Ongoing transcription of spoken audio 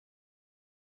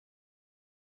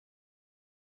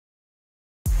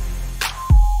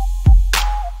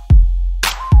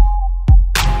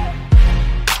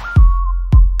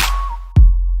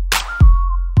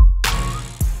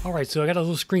All right, so I got a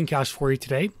little screencast for you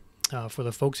today. For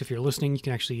the folks, if you're listening, you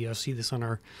can actually see this on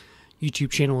our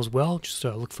YouTube channel as well. Just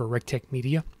look for RegTech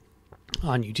Media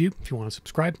on YouTube if you want to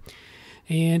subscribe.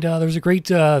 And there's a great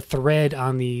thread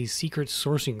on the secret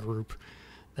sourcing group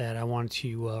that I wanted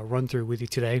to run through with you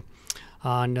today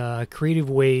on creative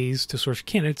ways to source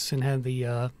candidates, and had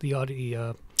the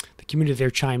community there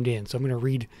chimed in. So I'm going to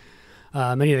read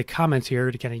many of the comments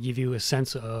here to kind of give you a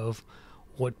sense of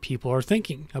what people are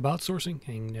thinking about sourcing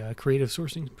and creative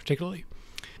sourcing particularly.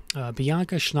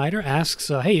 Bianca Schneider asks,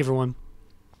 hey everyone,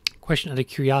 question out of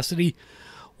curiosity.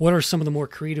 What are some of the more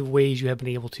creative ways you have been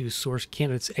able to source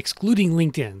candidates excluding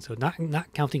LinkedIn? So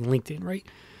not counting LinkedIn, right?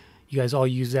 You guys all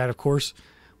use that, of course,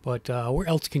 but where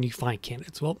else can you find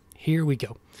candidates? Well, here we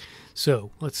go. So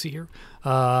let's see here.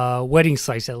 Wedding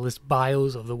sites that list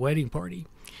bios of the wedding party.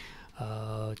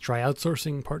 Try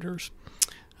outsourcing partners.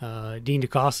 Dean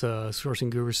DaCosta, sourcing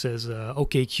guru, says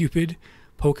OkCupid,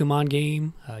 Pokemon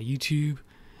game, YouTube,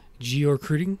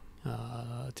 GeoRecruiting,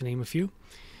 to name a few.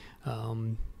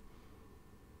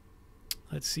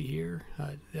 Let's see here.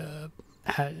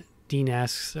 Dean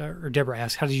asks, or Deborah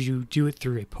asks, how did you do it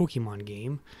through a Pokemon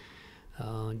game?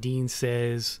 Dean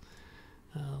says,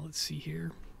 let's see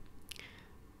here.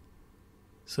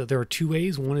 So there are two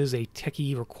ways. One is a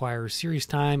techie requires serious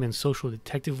time and social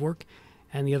detective work,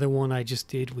 and the other one I just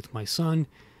did with my son.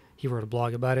 He wrote a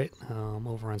blog about it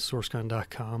over on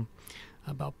sourcegun.com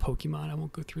about Pokemon. I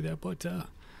won't go through that, but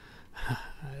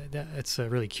that's a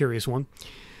really curious one.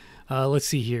 Let's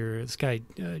see here. This guy,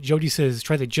 Jody, says,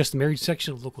 try the Just Married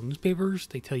section of local newspapers.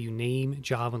 They tell you name,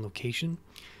 job, and location.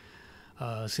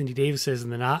 Cindy Davis says, in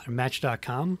the not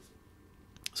match.com.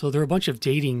 So there are a bunch of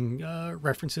dating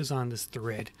references on this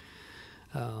thread.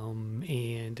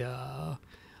 And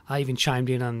I even chimed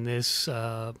in on this.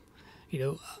 The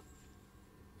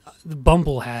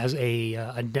Bumble has a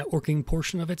networking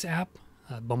portion of its app,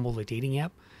 Bumble, the dating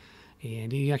app.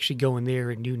 And you actually go in there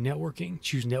and do networking,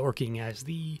 choose networking as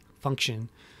the function,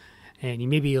 and you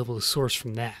may be able to source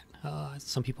from that. A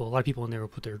lot of people in there will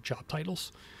put their job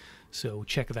titles. So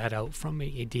check that out from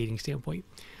a dating standpoint.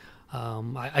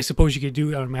 I suppose you could do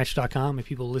it on Match.com if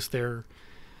people list their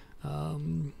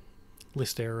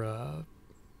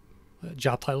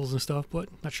job titles and stuff, but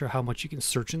not sure how much you can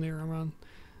search in there around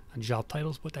on job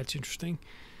titles, but that's interesting.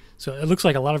 So it looks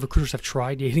like a lot of recruiters have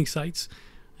tried dating sites,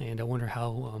 and I wonder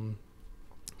how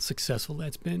successful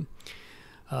that's been.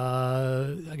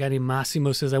 A guy named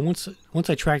Massimo says, once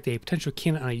I tracked a potential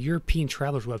candidate on a European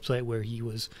traveler's website where he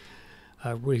was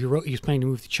he was planning to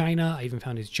move to China. I even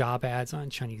found his job ads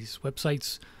on Chinese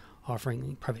websites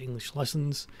offering private English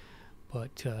lessons.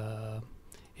 But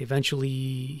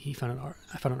eventually I found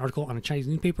an article on a Chinese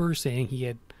newspaper saying he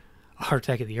had a heart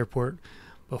attack at the airport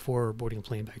before boarding a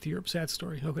plane back to Europe. Sad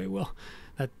story. Okay, well,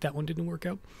 that one didn't work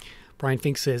out. Brian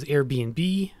Fink says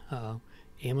Airbnb,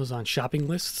 Amazon shopping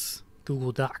lists,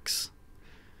 Google Docs.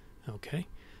 Okay.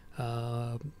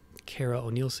 Kara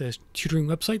O'Neill says tutoring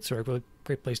websites are a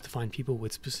great place to find people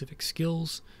with specific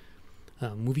skills.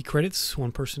 Movie credits,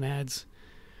 one-person ads.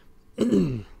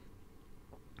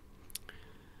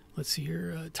 Let's see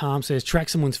here. Tom says track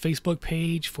someone's Facebook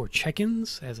page for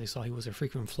check-ins, as I saw he was a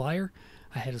frequent flyer.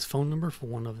 I had his phone number for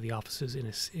one of the offices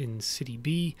in City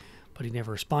B, but he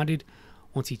never responded.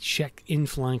 Once he checked in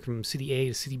flying from City A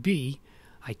to City B,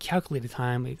 I calculated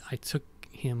time I took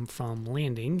him from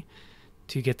landing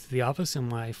to get to the office, and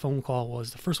my phone call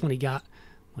was the first one he got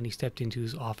when he stepped into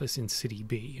his office in City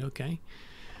B. Okay.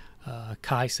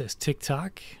 Kai says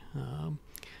TikTok.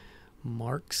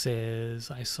 Mark says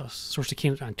I saw sourced a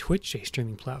candidate on Twitch, a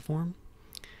streaming platform.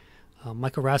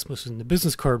 Michael Rasmussen, the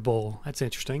Business Card Bowl. That's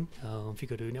interesting. If you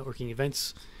go to networking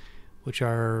events, which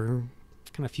are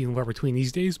kind of few and far between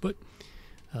these days, but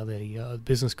the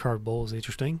Business Card Bowl is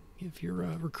interesting. If you're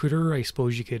a recruiter, I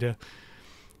suppose you could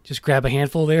just grab a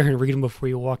handful there and read them before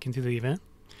you walk into the event.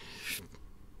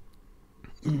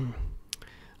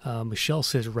 Michelle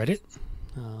says Reddit.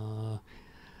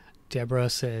 Deborah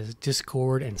says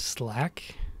Discord and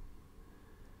Slack.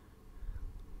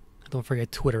 Don't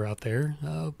forget Twitter out there.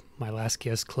 My last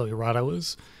guest, Chloe Rada,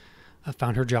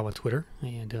 found her job on Twitter,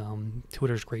 and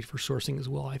Twitter's great for sourcing as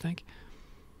well, I think.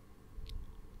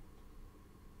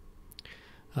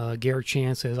 Garrett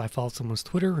Chan says, I followed someone's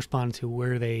Twitter, responded to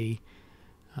where they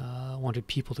wanted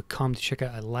people to come to check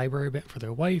out a library event for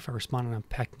their wife. I responded, I'm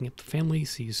packing up the family.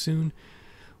 See you soon.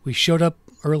 We showed up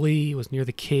early. It was near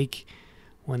the cake.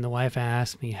 When the wife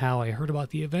asked me how I heard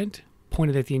about the event,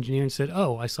 pointed at the engineer and said,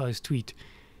 oh, I saw his tweet.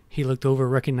 He looked over,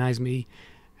 recognized me,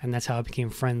 and that's how I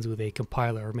became friends with a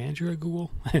compiler manager at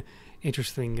Google.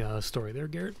 Interesting story there,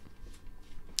 Garrett.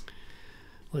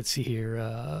 Let's see here.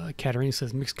 Katarina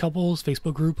says mixed couples,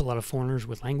 Facebook group, a lot of foreigners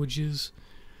with languages.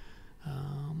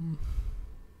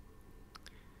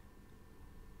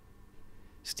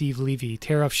 Steve Levy,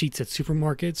 tear off sheets at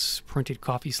supermarkets, printed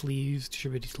coffee sleeves,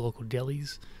 distributed to local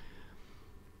delis.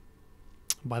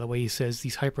 By the way, he says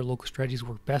these hyper-local strategies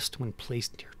work best when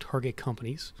placed near target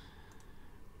companies.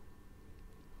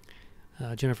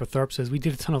 Jennifer Tharp says, we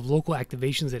did a ton of local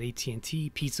activations at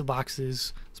AT&T, pizza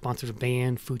boxes, sponsored a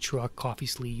band, food truck, coffee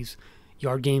sleeves,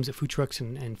 yard games at food trucks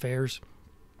and fairs.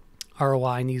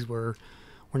 ROI in these were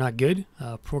not good.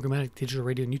 Programmatic digital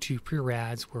radio and YouTube pre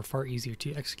ads were far easier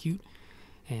to execute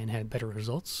and had better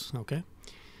results. Okay.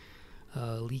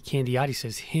 Lee Candiotti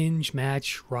says Hinge,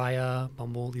 Match, Raya,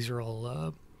 Bumble. These are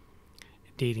all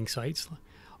dating sites.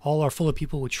 All are full of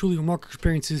people with truly remarkable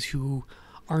experiences who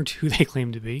aren't who they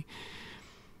claim to be.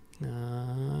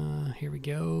 Here we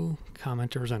go.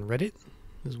 Commenters on Reddit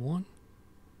is one.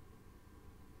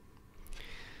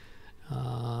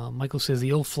 Michael says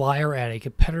the old flyer at a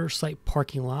competitor site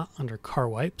parking lot under car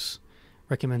wipes.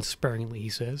 Recommends sparingly, he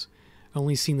says.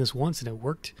 Only seen this once and it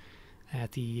worked.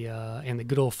 At the and the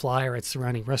good old flyer at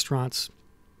surrounding restaurants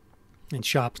and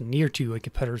shops near to a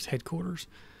competitor's headquarters.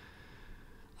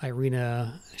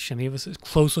 Irina Shemeva says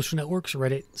closed social networks: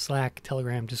 Reddit, Slack,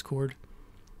 Telegram, Discord.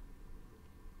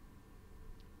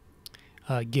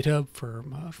 GitHub for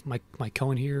Mike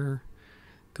Cohen here.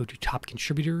 Go to top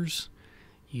contributors.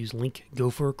 Use link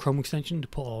Gopher Chrome extension to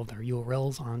pull all of their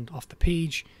URLs off the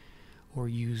page, or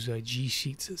use G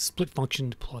Sheets split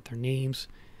function to pull out their names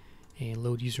and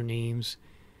load usernames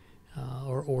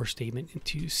or statement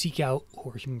to seek out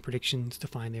or human predictions to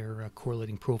find their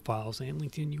correlating profiles and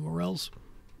LinkedIn URLs.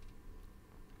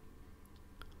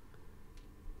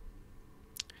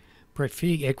 Brett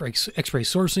Fig, X-ray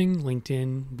sourcing,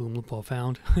 LinkedIn, boom, loophole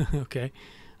found. Okay.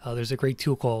 There's a great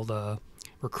tool called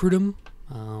Recruitum.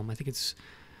 I think it's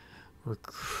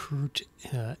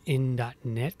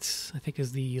recruitin.net, I think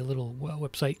is the little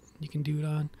website you can do it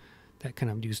on. That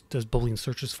kind of does Boolean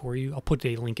searches for you. I'll put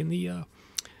a link in the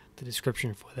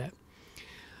description for that.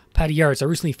 Patty Yards, I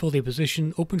recently filled a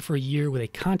position open for a year with a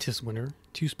contest winner,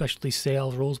 2 specialty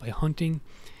sales roles by hunting,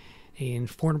 and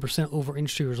 400% over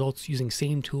industry results using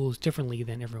same tools differently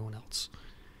than everyone else.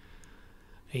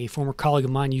 A former colleague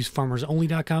of mine used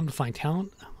farmersonly.com to find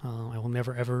talent. I will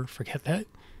never ever forget that,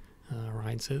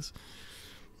 Ryan says.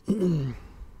 And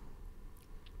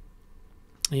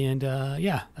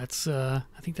yeah, that's I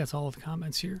think that's all of the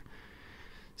comments here.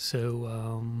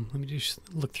 So let me just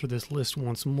look through this list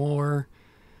once more,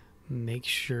 make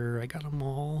sure I got them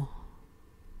all.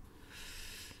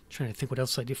 Trying to think what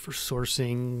else I did for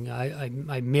sourcing.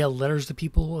 I mailed letters to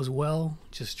people as well,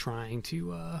 just trying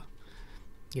to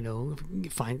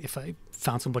if I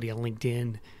found somebody on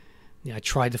LinkedIn, I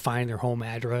tried to find their home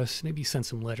address, maybe send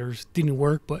some letters. Didn't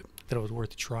work, but I thought it was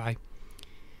worth a try.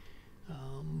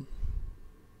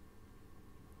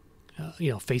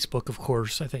 Facebook, of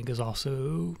course, I think is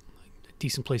also a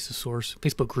decent place to source.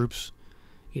 Facebook groups,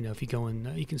 if you go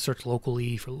in, you can search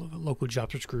locally for local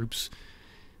job search groups.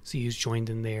 See who's joined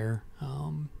in there.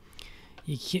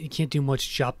 You can't do much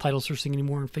job title searching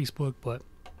anymore on Facebook, but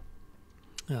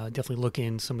definitely look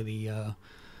in some of the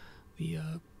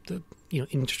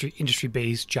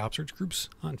industry-based job search groups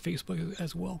on Facebook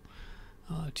as well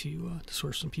to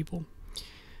source some people.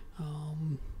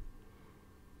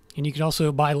 And you can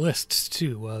also buy lists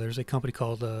too. There's a company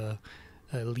called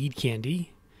Lead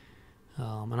Candy,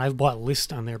 and I've bought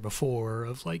lists on there before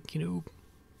of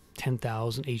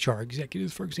 10,000 HR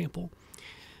executives, for example,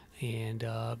 and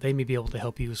they may be able to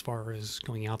help you as far as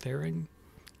going out there and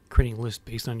creating a list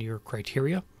based on your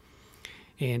criteria.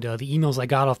 And the emails I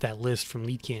got off that list from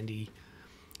Lead Candy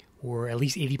were at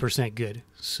least 80% good,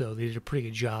 so they did a pretty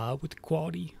good job with the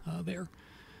quality there.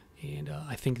 And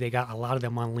I think they got a lot of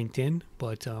them on LinkedIn,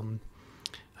 but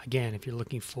again, if you're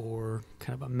looking for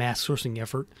kind of a mass sourcing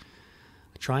effort,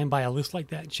 try and buy a list like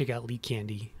that and check out Lead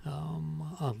Candy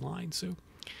online. So,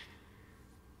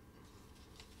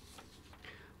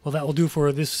 well, that will do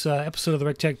for this episode of the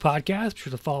RecTech Podcast. Be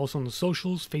sure to follow us on the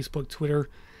socials, Facebook, Twitter,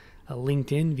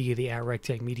 LinkedIn via the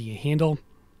 @RecTech Media handle.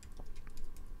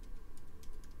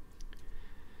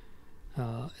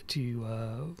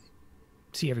 To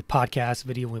see every podcast,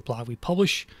 video, and blog we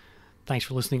publish. Thanks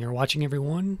for listening or watching,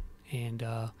 everyone. And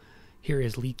here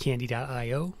is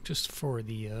leadcandy.io, just for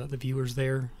the viewers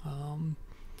there.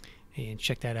 And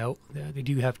check that out. They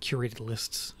do have curated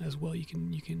lists as well. You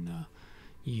can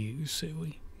use. So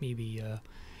maybe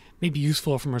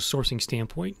useful from a sourcing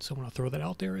standpoint. So I want to throw that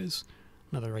out there as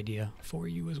another idea for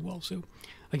you as well. So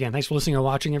again, thanks for listening or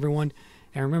watching, everyone.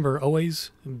 And remember,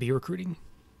 always be recruiting.